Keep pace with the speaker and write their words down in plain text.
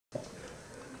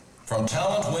From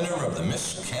talent winner of the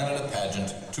Miss Canada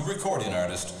pageant to recording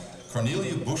artist,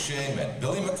 Cornelia Boucher met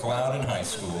Billy MacLeod in high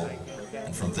school,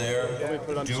 and from there,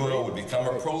 the duo would become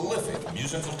a prolific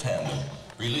musical tandem,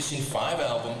 releasing 5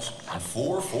 albums and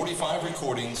 4 45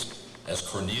 recordings as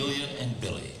Cornelia and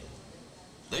Billy.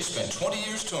 They spent 20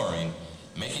 years touring,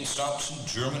 making stops in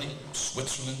Germany,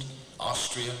 Switzerland,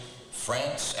 Austria,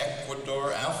 France,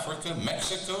 Ecuador, Africa,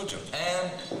 Mexico,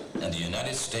 Japan, and the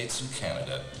United States and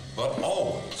Canada, but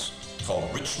always called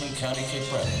Richmond County, Cape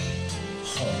Breton,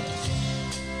 home.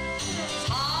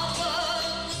 Power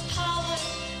was power,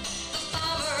 the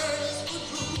farmers would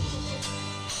rule.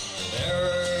 The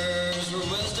bearers were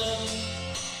wisdom,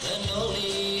 then no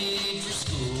need for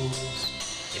schools.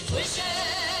 If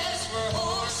wishes were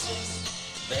horses,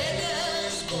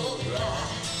 beggars would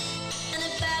ride. And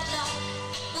if bad luck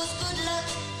was good luck,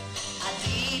 I'd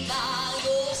be by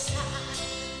your side.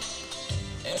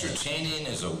 Entertaining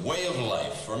is a way of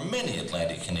life for many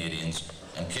Atlantic Canadians,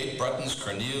 and Cape Breton's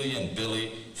Cornelia and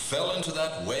Billy fell into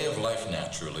that way of life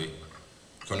naturally.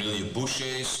 Cornelia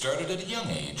Boucher started at a young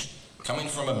age, coming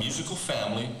from a musical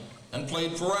family, and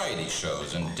played variety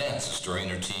shows and dances during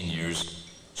her teen years.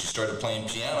 She started playing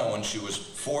piano when she was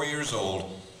 4 years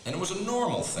old, and it was a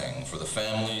normal thing for the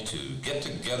family to get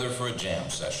together for a jam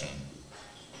session.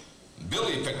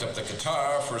 Billy picked up the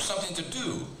guitar for something to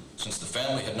do, since the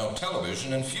family had no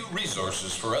television and few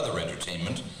resources for other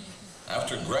entertainment.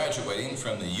 After graduating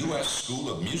from the U.S. School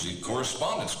of Music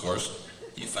correspondence course,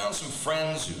 he found some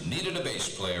friends who needed a bass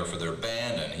player for their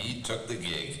band, and he took the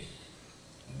gig.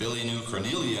 Billy knew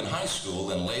Cornelia in high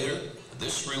school, and later,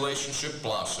 this relationship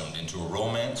blossomed into a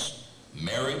romance,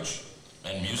 marriage,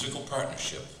 and musical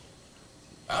partnership.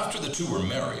 After the two were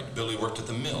married, Billy worked at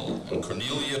the mill, and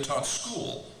Cornelia taught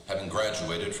school, having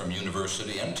graduated from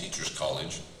university and teachers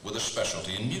college with a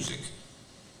specialty in music.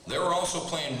 They were also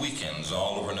playing weekends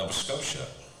all over Nova Scotia.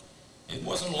 It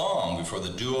wasn't long before the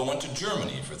duo went to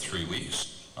Germany for 3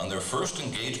 weeks on their first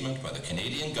engagement by the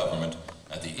Canadian government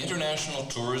at the International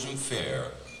Tourism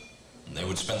Fair. And they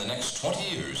would spend the next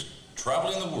 20 years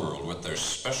traveling the world with their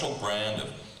special brand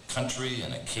of country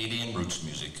and Acadian roots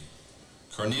music.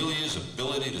 Cornelia's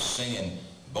ability to sing in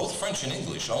both French and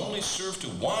English only served to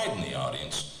widen the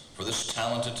audience for this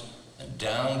talented and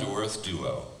down-to-earth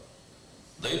duo.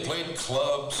 They played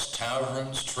clubs,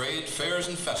 taverns, trade fairs,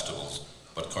 and festivals,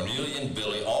 but Cornelia and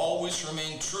Billy always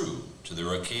remained true to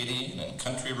their Acadian and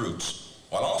country roots,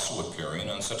 while also appearing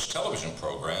on such television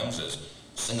programs as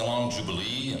Sing-Along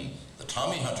Jubilee and The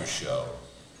Tommy Hunter Show.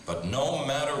 But no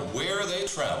matter where they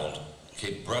traveled,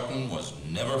 Cape Breton was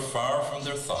never far from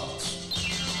their thoughts.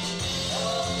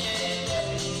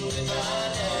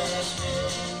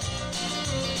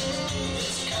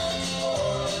 This country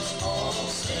was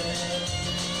almost dead.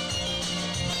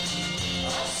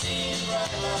 I've seen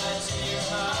bright lights in your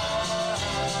eyes,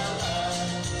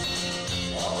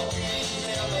 all the green,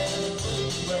 yellow, and blue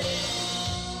red.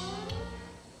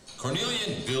 Cornelia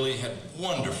and Billy had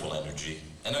wonderful energy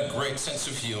and a great sense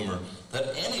of humor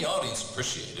that any audience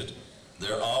appreciated.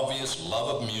 Their obvious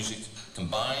love of music,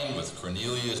 combined with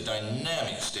Cornelia's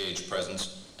dynamic stage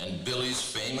presence and Billy's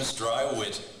famous dry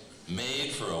wit,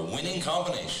 made for a winning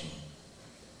combination.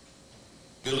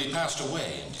 Billy passed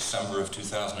away in December of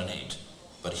 2008,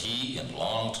 but he and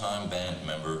longtime band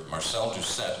member Marcel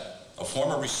Doucette, a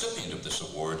former recipient of this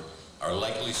award, are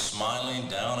likely smiling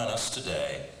down on us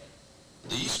today.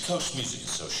 The East Coast Music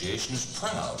Association is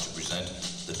proud to present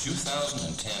the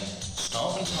 2010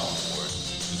 Stompin Award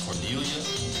to Cornelia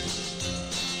and Billy.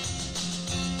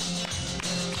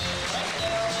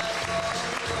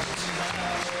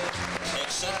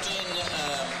 Accepting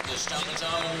the Stompin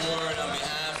Award on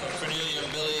behalf of Cornelia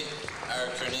and Billy are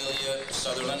Cornelia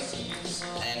Sutherland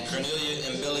and Cornelia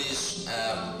and Billy's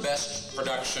best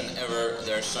production ever,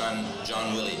 their son,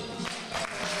 John-Willie.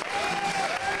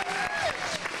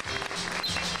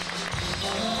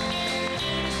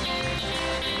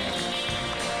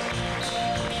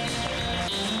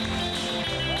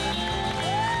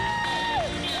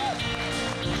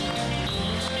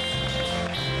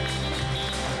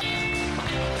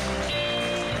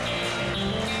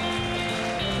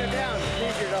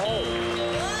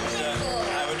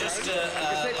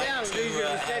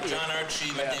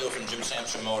 Acheivement from Jim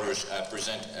Sampson Motors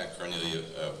present Cornelia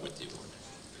with the award.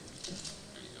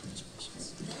 There you go.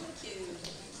 Thank you.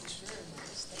 Sure.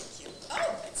 Thank you.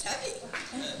 Oh, it's heavy.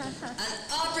 An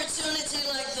opportunity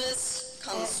like this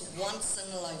comes once in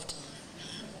a lifetime.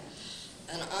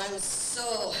 And I'm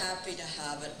so happy to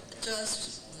have it.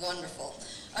 Just wonderful.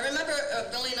 I remember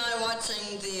Billy and I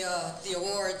watching the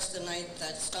awards the night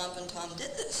that Stompin' Tom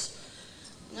did this.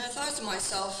 And I thought to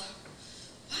myself,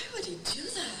 why would he do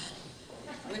that?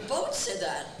 We both said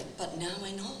that, but now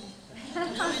I know.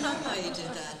 Now I know why you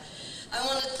did that. I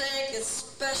want to thank,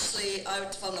 especially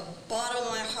out from the bottom of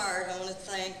my heart, I want to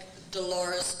thank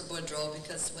Dolores Woodrow,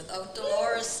 because without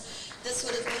Dolores, this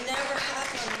would have never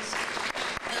happened.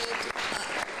 And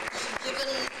she's given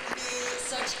me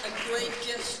such a great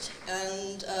gift,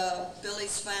 and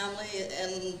Billy's family,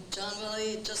 and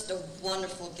John-Willie, just a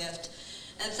wonderful gift.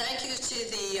 And thank you to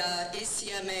the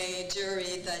ECMA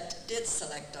jury that did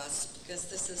select us, because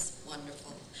this is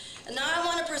wonderful. And now I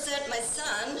want to present my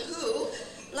son, who,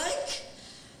 like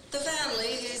the family,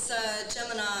 he's a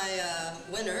Gemini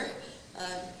winner,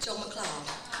 Joe MacLeod.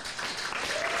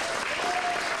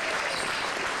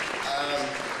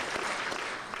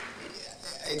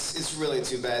 It's really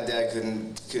too bad Dad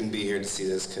couldn't be here to see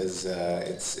this, because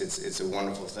it's a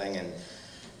wonderful thing, and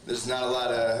there's not a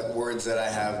lot of words that I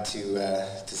have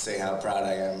to say how proud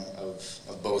I am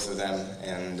of both of them,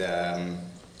 and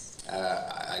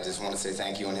I just want to say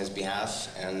thank you on his behalf,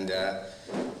 and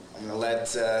I'm gonna let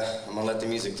the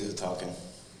music do the talking.